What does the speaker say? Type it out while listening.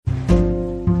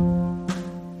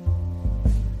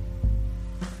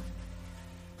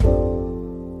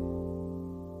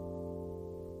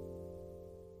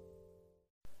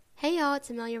Hey y'all, it's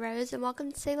Amelia Rose and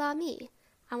welcome to Say La Me.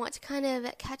 I want to kind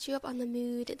of catch you up on the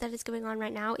mood that is going on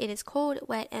right now. It is cold,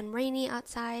 wet, and rainy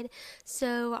outside,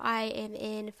 so I am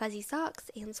in fuzzy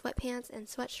socks and sweatpants and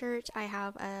sweatshirt. I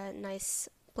have a nice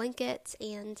blanket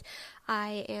and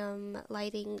I am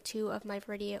lighting two of my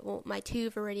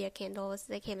two Viridia candles.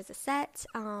 They came as a set.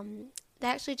 They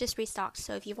actually just restocked,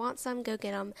 so if you want some, go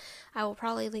get them. I will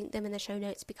probably link them in the show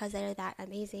notes because they're that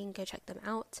amazing. Go check them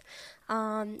out.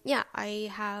 I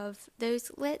have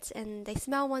those lit, and they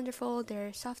smell wonderful.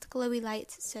 They're soft, glowy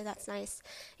lights, so that's nice.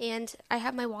 And I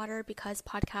have my water because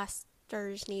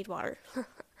podcasters need water.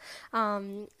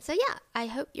 I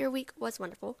hope your week was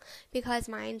wonderful because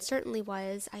mine certainly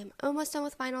was. I'm almost done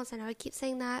with finals. I know I keep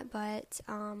saying that, but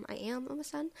I am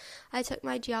almost done. I took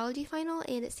my geology final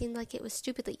and it seemed like it was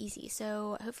stupidly easy,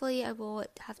 so hopefully I will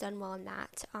have done well in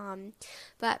that.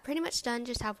 But pretty much done,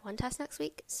 just have one test next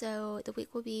week, so the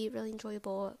week will be really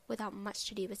enjoyable without much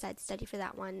to do besides study for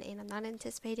that one, and I'm not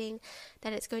anticipating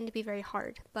that it's going to be very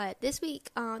hard. But this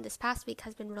past week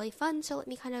has been really fun, so let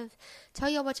me kind of tell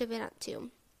you all what I've been up to.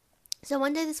 So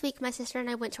one day this week, my sister and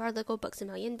I went to our local Books A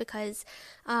Million because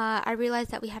I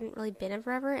realized that we hadn't really been in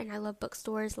forever, and I love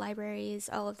bookstores, libraries,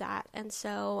 all of that, and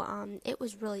so it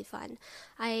was really fun.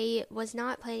 I was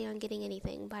not planning on getting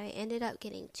anything, but I ended up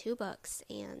getting 2 books,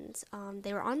 and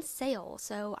they were on sale,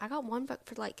 so I got one book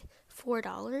for like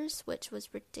 $4, which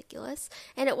was ridiculous,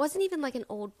 and it wasn't even like an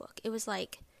old book. It was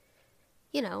like,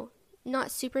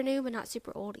 not super new, but not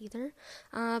super old either.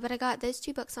 But I got those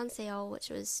 2 books on sale,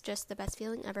 which was just the best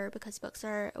feeling ever because books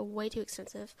are way too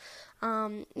expensive.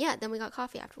 Then we got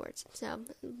coffee afterwards. So,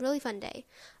 really fun day.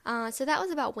 So that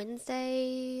was about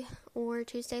Wednesday or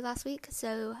Tuesday last week.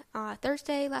 So,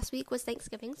 Thursday last week was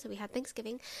Thanksgiving, so we had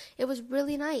Thanksgiving. It was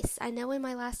really nice. I know in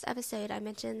my last episode I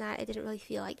mentioned that it didn't really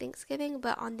feel like Thanksgiving,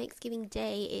 but on Thanksgiving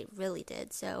Day it really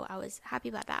did. So, I was happy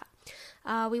about that.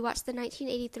 We watched the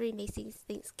 1983 Macy's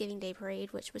Thanksgiving Day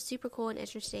Parade, which was super cool and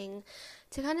interesting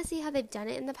to kind of see how they've done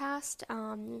it in the past,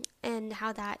 and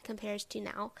how that compares to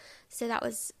now. So that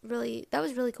was really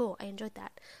cool. I enjoyed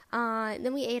that.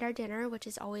 Then we ate our dinner, which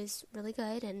is always really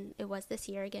good, and it was this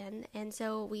year again. And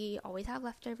so we always have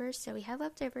leftovers. So we had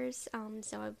leftovers.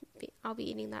 So I'll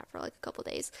be eating that for like a couple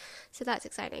days. So that's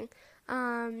exciting.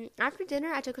 After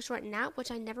dinner, I took a short nap, which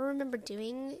I never remember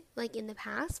doing like in the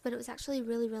past, but it was actually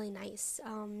really, really nice.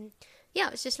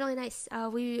 It was just really nice.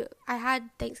 I had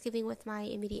Thanksgiving with my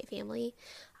immediate family.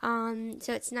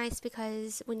 So it's nice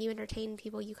because when you entertain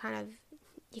people, you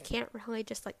can't really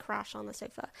just like crash on the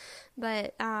sofa.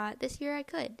 But, this year I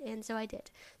could, and so I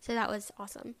did. So that was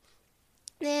awesome.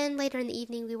 Then later in the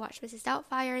evening, we watched Mrs.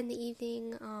 Doubtfire in the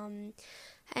evening,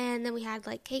 and then we had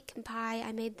like cake and pie.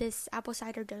 I made this apple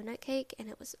cider donut cake, and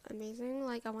it was amazing.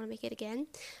 Like, I want to make it again.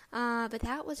 But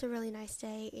that was a really nice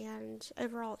day, and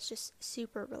overall, it's just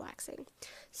super relaxing.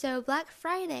 So Black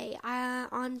Friday,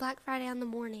 on Black Friday on the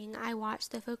morning, I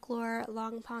watched the Folklore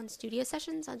Long Pond Studio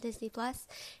Sessions on Disney Plus,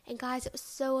 and guys, it was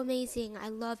so amazing. I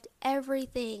loved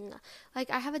everything.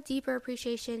 Like, I have a deeper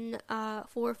appreciation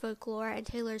for folklore and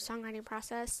Taylor's songwriting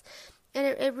process. And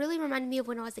it really reminded me of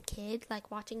when I was a kid, like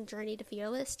watching Journey to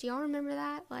Fearless. Do y'all remember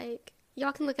that? Like,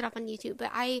 y'all can look it up on YouTube.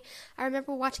 But I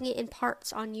remember watching it in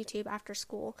parts on YouTube after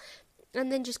school. And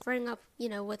then just growing up,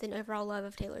 with an overall love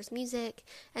of Taylor's music.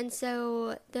 And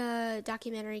so the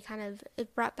documentary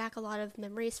it brought back a lot of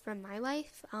memories from my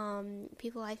life.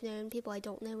 People I've known, people I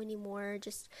don't know anymore.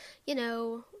 Just,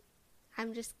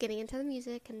 I'm just getting into the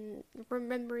music and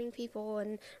remembering people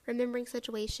and remembering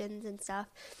situations and stuff.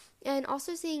 And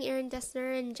also seeing Aaron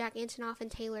Dessner and Jack Antonoff and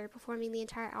Taylor performing the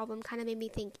entire album kind of made me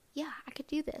think, yeah, I could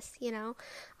do this, So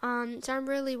I'm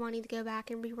really wanting to go back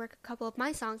and rework a couple of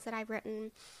my songs that I've written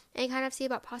and kind of see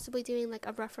about possibly doing like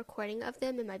a rough recording of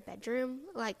them in my bedroom,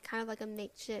 like kind of like a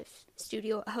makeshift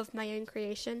studio of my own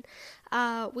creation.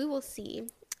 We will see.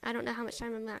 I don't know how much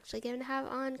time I'm actually going to have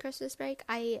on Christmas break.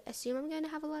 I assume I'm going to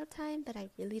have a lot of time, but I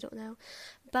really don't know.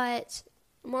 But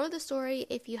moral of the story,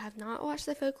 if you have not watched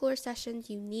the Folklore Sessions,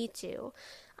 you need to.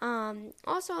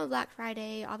 Also on Black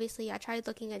Friday, obviously I tried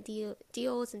looking at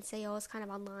deals and sales kind of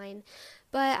online,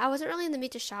 but I wasn't really in the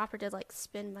mood to shop or to like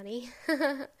spend money.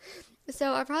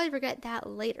 So I'll probably regret that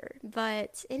later.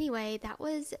 But anyway, that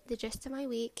was the gist of my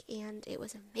week, and it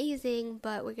was amazing,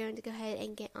 but we're going to go ahead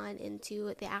and get on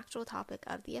into the actual topic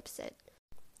of the episode.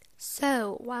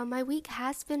 So, while my week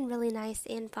has been really nice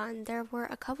and fun, there were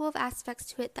a couple of aspects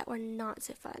to it that were not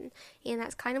so fun, and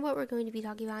that's kind of what we're going to be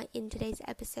talking about in today's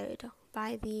episode.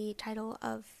 by the title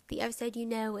of the episode, you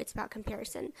know it's about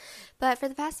comparison. But for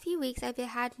the past few weeks, I've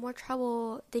had more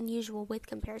trouble than usual with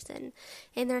comparison.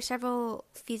 And there are several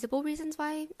feasible reasons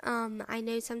why. I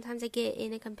know sometimes I get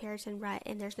in a comparison rut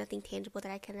and there's nothing tangible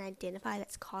that I can identify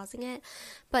that's causing it.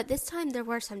 But this time there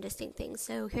were some distinct things,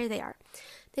 so here they are.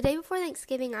 The day before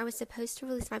Thanksgiving, I was supposed to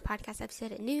release my podcast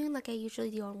episode at noon like I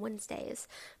usually do on Wednesdays.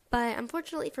 But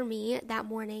unfortunately for me, that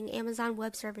morning, Amazon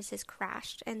Web Services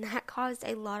crashed, and that caused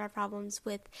a lot of problems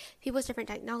with people's different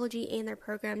technology and their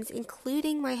programs,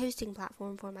 including my hosting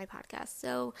platform for my podcast.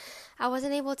 So I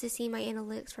wasn't able to see my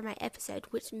analytics for my episode,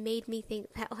 which made me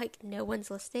think that no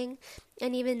one's listening.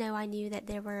 And even though I knew that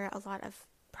there were a lot of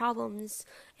problems,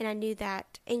 and I knew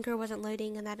that Anchor wasn't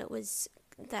loading and that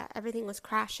everything was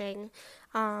crashing,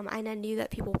 and I knew that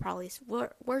people probably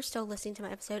were still listening to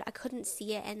my episode. I couldn't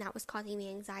see it, and that was causing me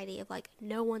anxiety of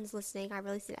no one's listening. I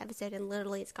released an episode and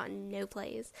literally it's gotten no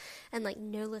plays and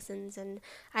no listens, and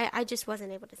I just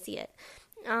wasn't able to see it.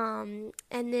 And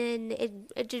then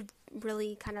it did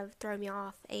really kind of throw me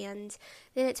off, and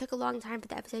then it took a long time for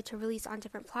the episode to release on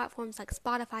different platforms like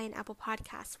Spotify and Apple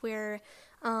Podcasts, where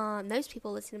most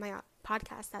people listen to my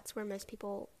podcast. That's where most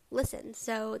people listen.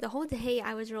 So the whole day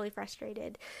I was really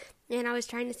frustrated, and I was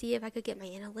trying to see if I could get my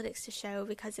analytics to show,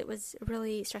 because it was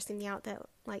really stressing me out that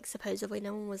supposedly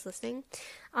no one was listening.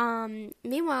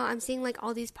 Meanwhile, I'm seeing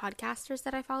all these podcasters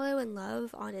that I follow and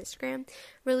love on Instagram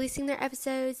releasing their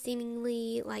episodes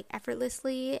seemingly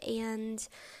effortlessly, and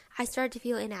I started to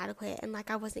feel inadequate and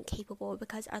I wasn't capable,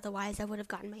 because otherwise I would have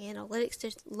gotten my analytics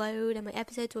to load and my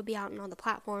episodes would be out on all the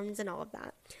platforms and all of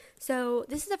that. So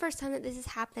this is the first time that this has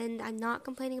happened. I'm not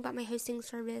complaining about my hosting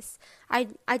service. I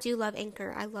do love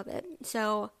Anchor. I love it.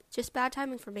 So just bad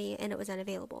timing for me, and it was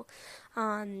unavailable.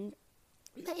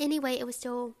 But anyway, it was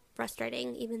still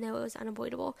frustrating, even though it was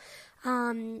unavoidable.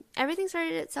 Everything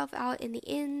sorted itself out in the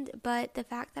end, but the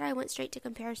fact that I went straight to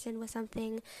comparison was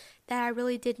something that I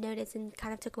really did notice and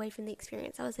kind of took away from the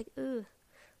experience. I was ooh,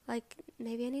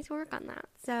 maybe I need to work on that.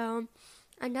 So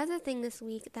another thing this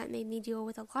week that made me deal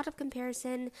with a lot of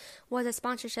comparison was a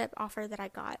sponsorship offer that I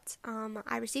got.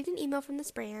 I received an email from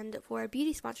this brand for a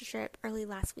beauty sponsorship early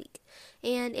last week,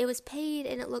 and it was paid,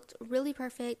 and it looked really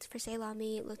perfect for Say La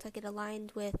Me. It looked like it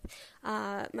aligned with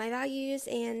my values,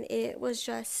 and it was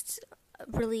just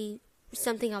really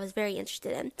something I was very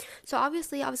interested in. So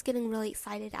obviously I was getting really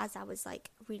excited as I was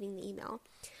reading the email.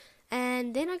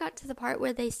 And then I got to the part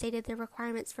where they stated their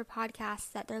requirements for podcasts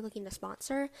that they're looking to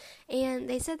sponsor. And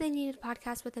they said they needed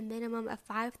podcasts with a minimum of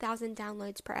 5,000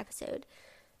 downloads per episode.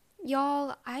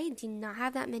 Y'all, I do not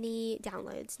have that many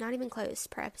downloads, not even close,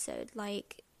 per episode.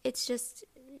 It's just,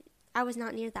 I was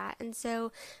not near that. And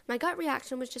so my gut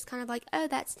reaction was just kind of oh,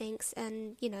 that stinks.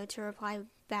 And, to reply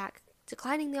back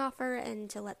declining the offer and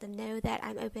to let them know that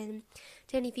I'm open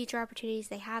to any future opportunities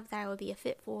they have that I would be a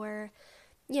fit for,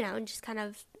 and just kind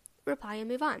of reply and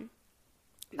move on.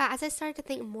 But as I started to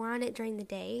think more on it during the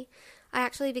day, I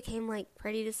actually became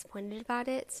pretty disappointed about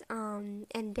it. And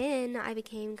then I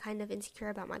became kind of insecure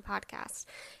about my podcast.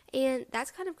 And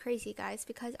that's kind of crazy, guys,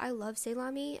 because I love Say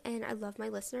La Me and I love my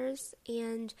listeners,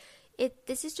 and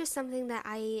this is just something that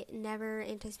I never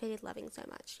anticipated loving so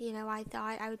much. I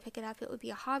thought I would pick it up, it would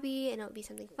be a hobby and it would be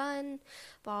something fun,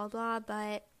 blah blah,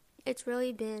 but it's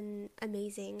really been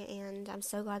amazing, and I'm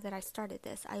so glad that I started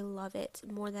this. I love it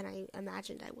more than I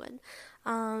imagined I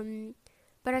would.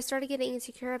 But I started getting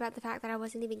insecure about the fact that I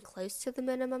wasn't even close to the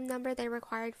minimum number they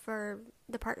required for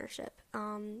the partnership.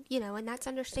 And that's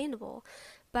understandable.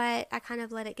 But I kind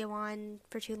of let it go on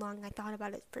for too long. I thought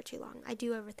about it for too long. I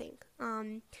do overthink.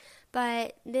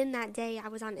 But then that day I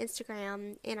was on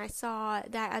Instagram and I saw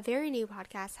that a very new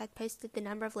podcast had posted the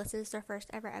number of listens their first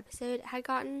ever episode had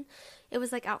gotten. It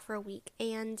was out for a week,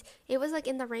 and it was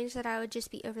in the range that I would just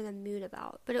be over the moon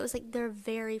about. But it was their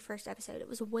very first episode. It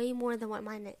was way more than what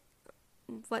my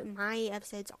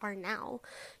episodes are now,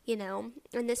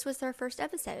 and this was their first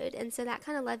episode. And so that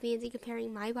kind of led me into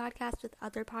comparing my podcast with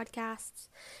other podcasts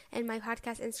and my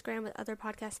podcast Instagram with other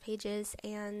podcast pages,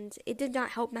 and it did not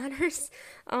help matters.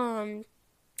 And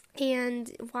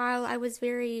while I was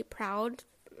very proud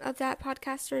of that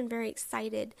podcaster and very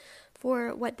excited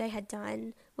for what they had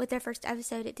done with their first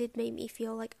episode, it did make me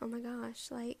feel oh my gosh,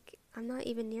 I'm not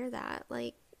even near that.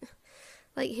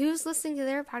 Who's listening to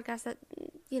their podcast that,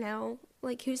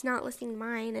 who's not listening to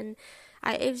mine? And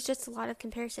it was just a lot of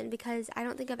comparison, because I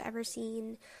don't think I've ever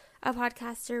seen a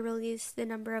podcaster release the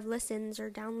number of listens or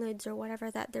downloads or whatever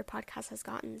that their podcast has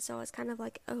gotten. So it's kind of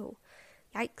oh,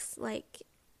 yikes,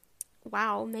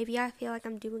 wow, maybe I feel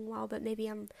I'm doing well, but maybe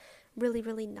I'm really,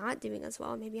 really not doing as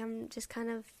well. Maybe I'm just kind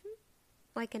of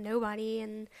a nobody,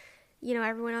 and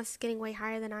everyone else is getting way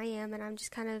higher than I am, and I'm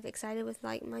just kind of excited with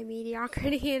like my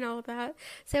mediocrity and all that.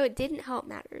 So it didn't help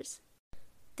matters.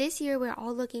 This year, we're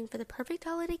all looking for the perfect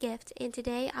holiday gift, and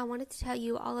today I wanted to tell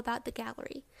you all about The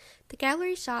Gallery. The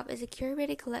Gallery Shop is a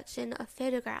curated collection of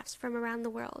photographs from around the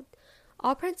world.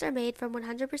 All prints are made from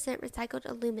 100% recycled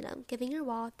aluminum, giving your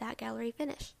wall that gallery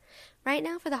finish. Right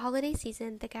now, for the holiday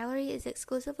season, The Gallery is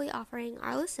exclusively offering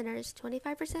our listeners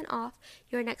 25% off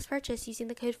your next purchase using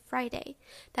the code FRIDAY.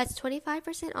 That's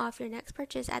 25% off your next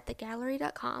purchase at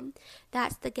thegallery.com.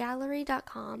 That's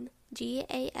thegallery.com,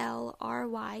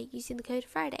 GALRY, using the code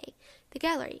FRIDAY. The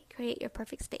Gallery, create your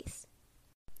perfect space.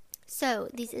 So,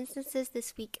 these instances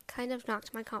this week kind of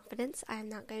knocked my confidence, I am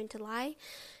not going to lie.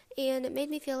 And it made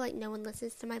me feel like no one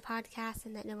listens to my podcast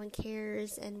and that no one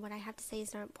cares and what I have to say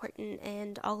is not important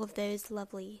and all of those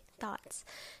lovely thoughts.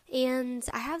 And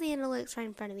I have the analytics right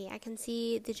in front of me. I can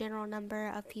see the general number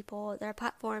of people. There are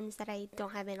platforms that I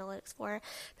don't have analytics for,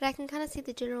 but I can kind of see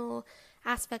the general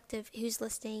aspect of who's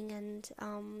listening and,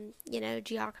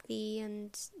 geography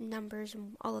and numbers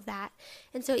and all of that.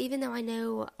 And so even though I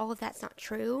know all of that's not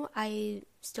true, I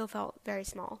still felt very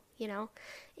small,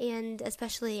 and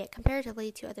especially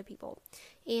comparatively to other people.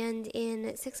 And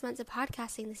in 6 months of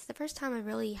podcasting, this is the first time I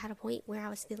really had a point where I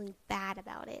was feeling bad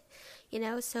about it,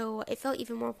 so it felt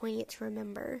even more poignant to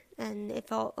remember, and it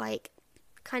felt like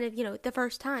kind of, the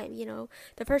first time,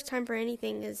 the first time for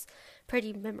anything is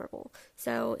pretty memorable.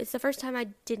 So it's the first time I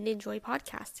didn't enjoy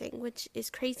podcasting, which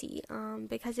is crazy,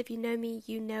 because if you know me,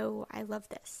 you know I love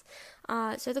this.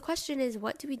 So the question is,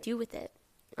 what do we do with it?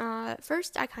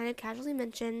 First, I kind of casually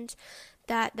mentioned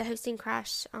that the hosting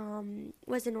crash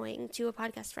was annoying to a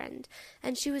podcast friend,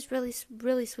 and she was really,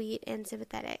 really sweet and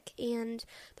sympathetic, and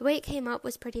the way it came up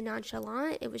was pretty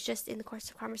nonchalant. It was just in the course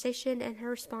of conversation, and her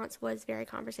response was very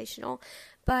conversational,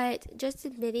 but just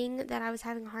admitting that I was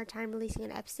having a hard time releasing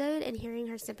an episode and hearing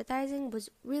her sympathizing was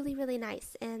really, really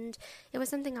nice, and it was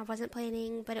something I wasn't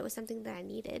planning, but it was something that I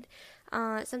needed.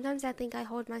 Sometimes I think I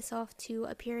hold myself to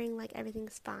appearing like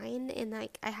everything's fine and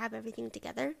like I have everything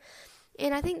together.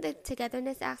 And I think the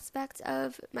togetherness aspect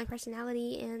of my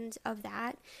personality and of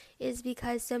that is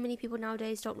because so many people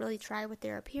nowadays don't really try with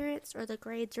their appearance or their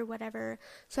grades or whatever.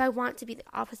 So I want to be the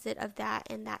opposite of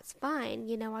that, and that's fine.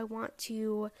 I want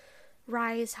to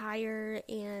rise higher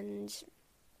and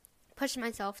push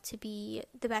myself to be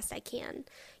the best I can,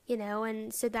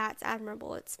 and so that's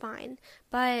admirable. It's fine.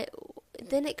 But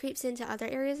then it creeps into other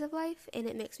areas of life, and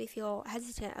it makes me feel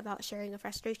hesitant about sharing a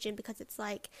frustration because it's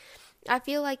like, I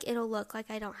feel like it'll look like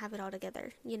I don't have it all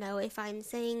together. If I'm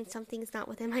saying something's not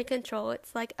within my control,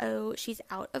 it's like, oh, she's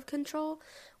out of control,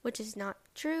 which is not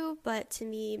true. But to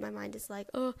me, my mind is like,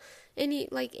 oh, any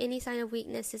sign of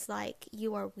weakness is like,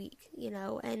 you are weak,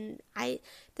 and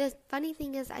the funny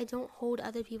thing is I don't hold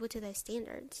other people to those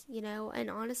standards, and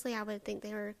honestly, I would think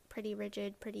they were pretty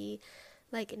rigid, pretty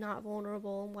like not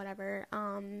vulnerable and whatever.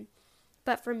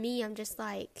 But for me, I'm just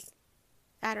like,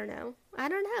 I don't know.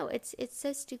 It's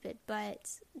so stupid,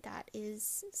 but that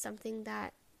is something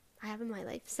that I have in my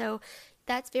life. So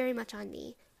that's very much on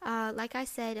me. Like I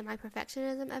said in my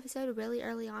perfectionism episode really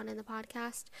early on in the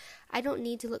podcast, I don't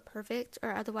need to look perfect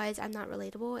or otherwise I'm not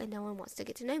relatable and no one wants to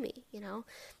get to know me,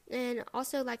 And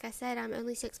also, like I said, I'm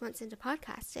only 6 months into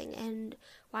podcasting, and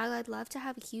while I'd love to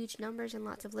have huge numbers and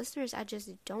lots of listeners, I just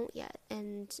don't yet,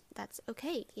 and that's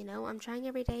okay, I'm trying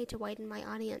every day to widen my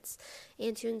audience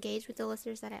and to engage with the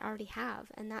listeners that I already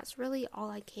have, and that's really all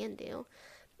I can do.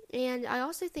 And I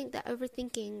also think that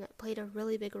overthinking played a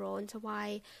really big role into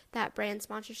why that brand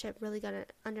sponsorship really got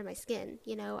under my skin.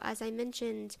 As I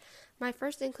mentioned, my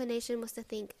first inclination was to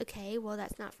think, okay, well,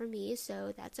 that's not for me,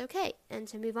 so that's okay, and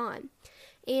to move on.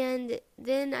 And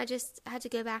then I just had to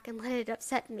go back and let it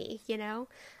upset me,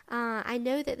 I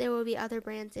know that there will be other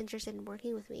brands interested in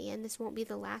working with me, and this won't be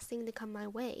the last thing to come my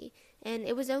way. And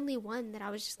it was only one that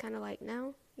I was just kind of like,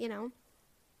 no,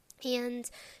 And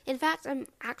in fact, I'm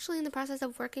actually in the process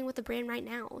of working with a brand right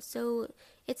now, so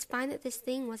it's fine that this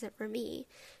thing wasn't for me.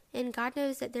 And God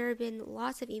knows that there have been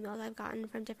lots of emails I've gotten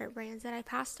from different brands that I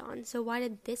passed on, so why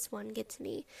did this one get to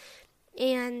me?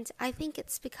 And I think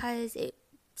it's because it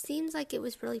seems like it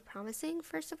was really promising,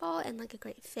 first of all, and like a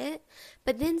great fit,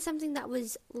 but then something that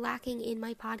was lacking in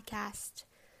my podcast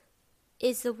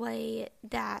is the way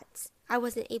that I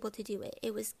wasn't able to do it.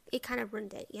 It kind of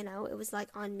ruined it, it was like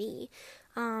on me,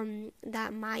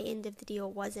 that my end of the deal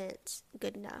wasn't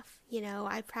good enough.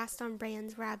 I passed on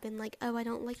brands where I've been like, oh, I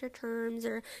don't like your terms,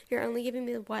 or you're only giving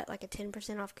me like a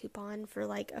 10% off coupon for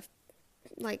like a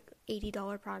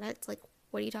 $80 product. Like,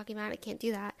 what are you talking about? I can't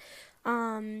do that.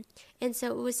 And so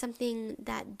it was something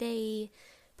that they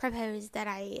proposed that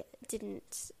I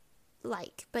didn't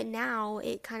like. But now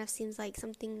it kind of seems like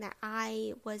something that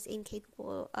I was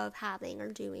incapable of having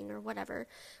or doing or whatever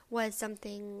was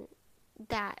something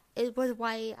that it was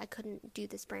why I couldn't do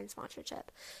this brand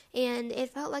sponsorship. And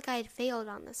it felt like I had failed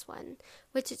on this one,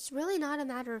 which it's really not a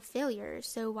matter of failure.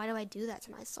 So why do I do that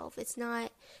to myself? It's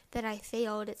not that I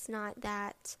failed. It's not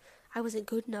that I wasn't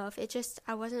good enough. It just,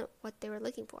 I wasn't what they were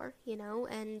looking for,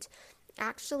 and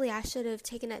actually I should have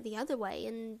taken it the other way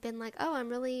and been like, oh, I'm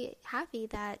really happy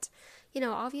that,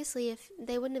 obviously if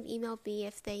they wouldn't have emailed me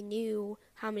if they knew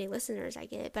how many listeners I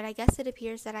get, but I guess it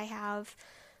appears that I have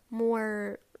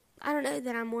more, I don't know,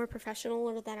 that I'm more professional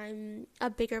or that I'm a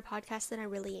bigger podcast than I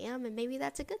really am, and maybe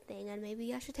that's a good thing, and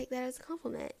maybe I should take that as a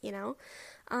compliment,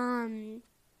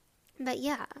 But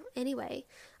yeah, anyway,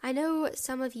 I know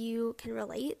some of you can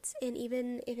relate, and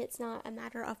even if it's not a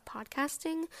matter of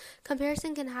podcasting,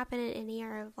 comparison can happen in any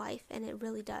area of life, and it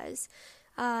really does.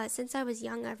 Since I was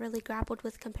young, I've really grappled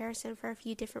with comparison for a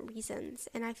few different reasons,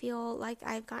 and I feel like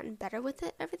I've gotten better with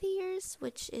it over the years,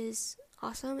 which is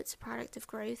awesome. It's a product of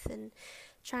growth and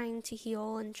trying to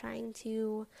heal and trying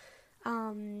to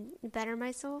better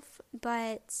myself.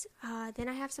 But then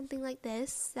I have something like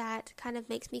this that kind of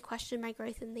makes me question my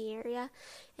growth in the area,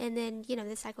 and then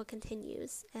the cycle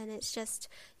continues, and it's just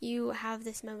you have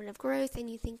this moment of growth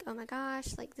and you think, oh my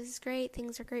gosh, like this is great,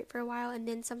 things are great for a while, and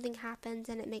then something happens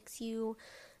and it makes you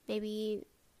maybe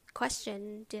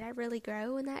question, did I really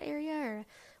grow in that area or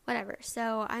whatever.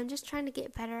 So I'm just trying to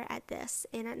get better at this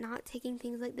and at not taking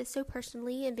things like this so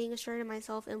personally and being assured of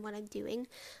myself and what I'm doing.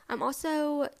 I'm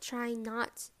also trying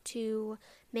not to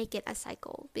make it a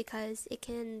cycle, because it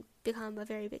can become a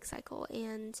very big cycle,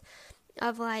 and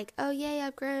of like, oh yay,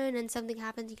 I've grown, and something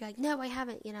happens, you're like, no, I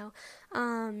haven't,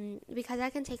 because I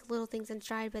can take little things in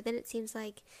stride, but then it seems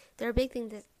like there are big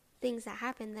things that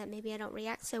happen that maybe I don't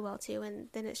react so well to, and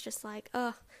then it's just like,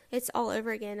 it's all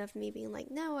over again of me being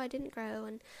like, no, I didn't grow,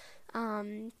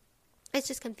 and it's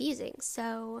just confusing.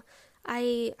 So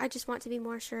I just want to be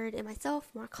more assured in myself,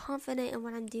 more confident in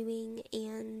what I'm doing,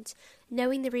 and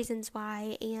knowing the reasons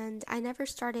why. And I never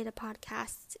started a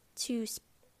podcast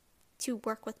to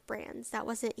work with brands. That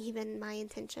wasn't even my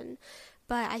intention.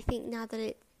 But I think now that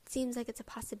it seems like it's a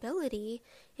possibility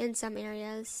in some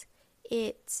areas,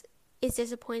 it is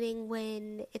disappointing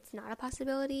when it's not a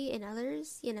possibility in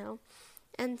others,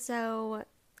 And so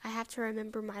I have to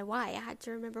remember my why. I had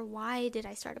to remember, why did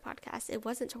I start a podcast? It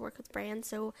wasn't to work with brands,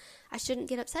 so I shouldn't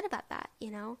get upset about that,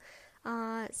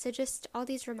 So just all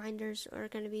these reminders are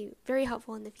going to be very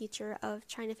helpful in the future of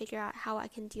trying to figure out how I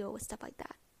can deal with stuff like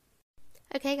that.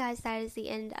 Okay guys, that is the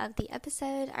end of the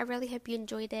episode. I really hope you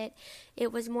enjoyed it.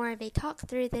 It was more of a talk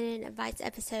through than an advice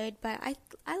episode, but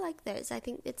I like those. I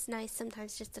think it's nice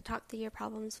sometimes just to talk through your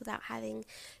problems without having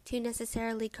to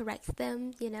necessarily correct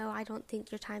them. I don't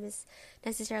think your time is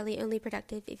necessarily only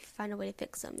productive if you find a way to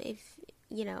fix them. If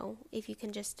you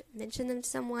can just mention them to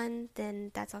someone,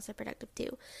 then that's also productive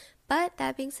too. But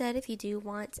that being said, if you do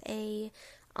want a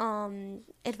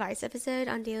advice episode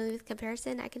on dealing with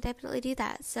comparison, I can definitely do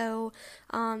that. So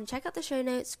check out the show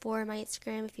notes for my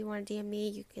Instagram if you want to DM me.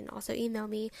 You can also email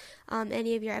me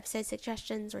any of your episode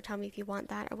suggestions, or tell me if you want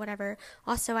that or whatever.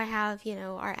 Also, I have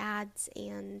our ads,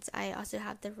 and I also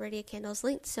have the radio candles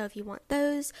linked, so if you want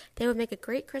those, they would make a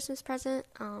great Christmas present,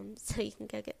 so you can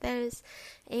go get those.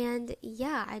 And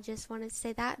yeah, I just wanted to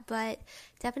say that, but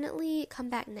definitely come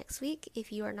back next week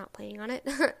if you are not planning on it.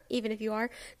 Even if you are,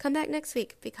 come back next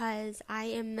week, because I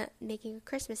am making a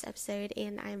Christmas episode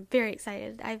and I'm very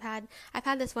excited. I've had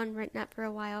this one written up for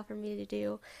a while for me to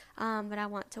do, but I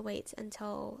want to wait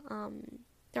until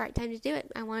the right time to do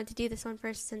it. I wanted to do this one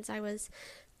first since I was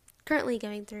currently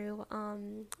going through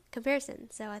comparison.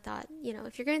 So I thought,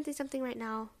 if you're going through something right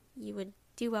now, you would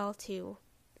do well to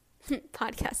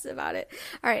podcast about it.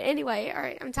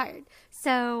 Anyway, I'm tired.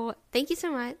 So thank you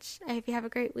so much. I hope you have a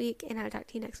great week, and I'll talk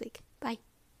to you next week. Bye.